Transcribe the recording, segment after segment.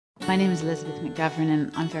My name is Elizabeth McGovern,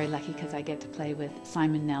 and I'm very lucky because I get to play with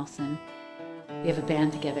Simon Nelson. We have a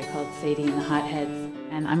band together called Sadie and the Hotheads,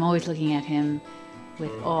 and I'm always looking at him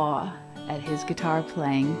with awe at his guitar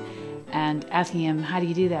playing and asking him, how do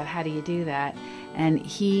you do that, how do you do that? And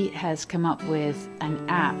he has come up with an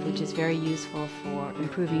app which is very useful for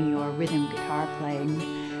improving your rhythm guitar playing.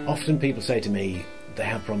 Often people say to me they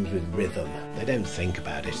have problems with rhythm. They don't think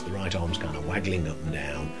about it. The right arm's kind of waggling up and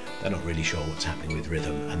down. They're not really sure what's happening with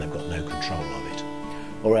rhythm and they've got no control of it.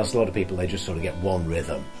 Or else a lot of people, they just sort of get one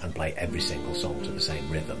rhythm and play every single song to the same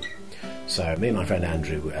rhythm. So me and my friend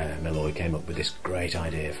Andrew Malloy came up with this great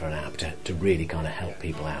idea for an app to really kind of help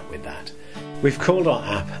people out with that. We've called our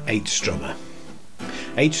app 8Strummer.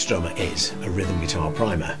 8Strummer is a rhythm guitar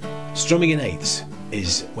primer. Strumming in eighths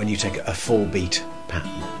is when you take a 4-beat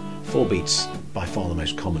pattern. 4 beats, by far the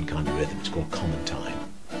most common kind of rhythm. It's called common time.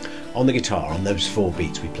 On the guitar, on those 4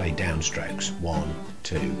 beats, we play downstrokes. 1,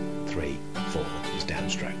 2, 3, 4 is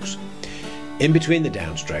downstrokes. In between the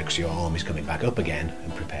downstrokes, your arm is coming back up again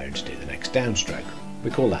and preparing to do the next downstroke. We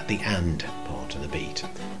call that the and part of the beat.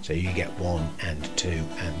 So you get 1 and 2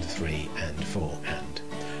 and 3 and 4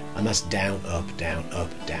 and that's down, up, down, up,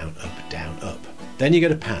 down, up, down, up. Then you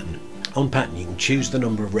get a pattern. On pattern, you can choose the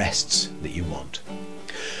number of rests that you want.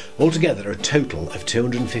 Altogether, there are a total of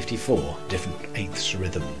 254 different eighths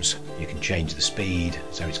rhythms. You can change the speed,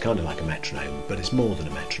 so it's kind of like a metronome, but it's more than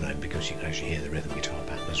a metronome because you can actually hear the rhythm guitar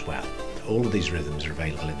pattern as well. All of these rhythms are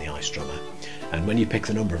available in the 8Strummer, and when you pick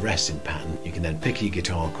the number of rests in pattern, you can then pick your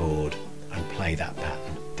guitar chord and play that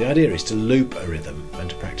pattern. The idea is to loop a rhythm and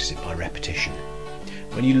to practice it by repetition.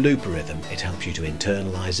 When you loop a rhythm, it helps you to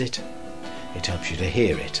internalise it, it helps you to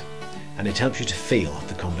hear it, and it helps you to feel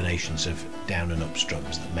the combinations of down and up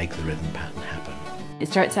strums that make the rhythm pattern happen. It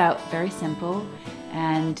starts out very simple,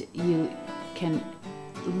 and you can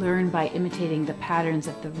learn by imitating the patterns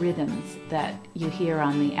of the rhythms that you hear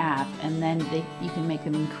on the app, and then you can make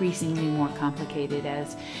them increasingly more complicated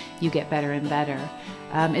as you get better and better.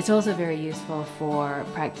 It's also very useful for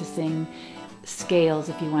practicing scales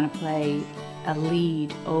if you want to play a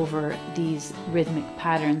lead over these rhythmic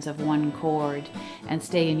patterns of one chord and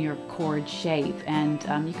stay in your chord shape, and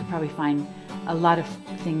you could probably find a lot of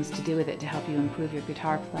things to do with it to help you improve your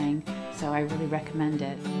guitar playing, so I really recommend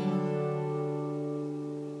it.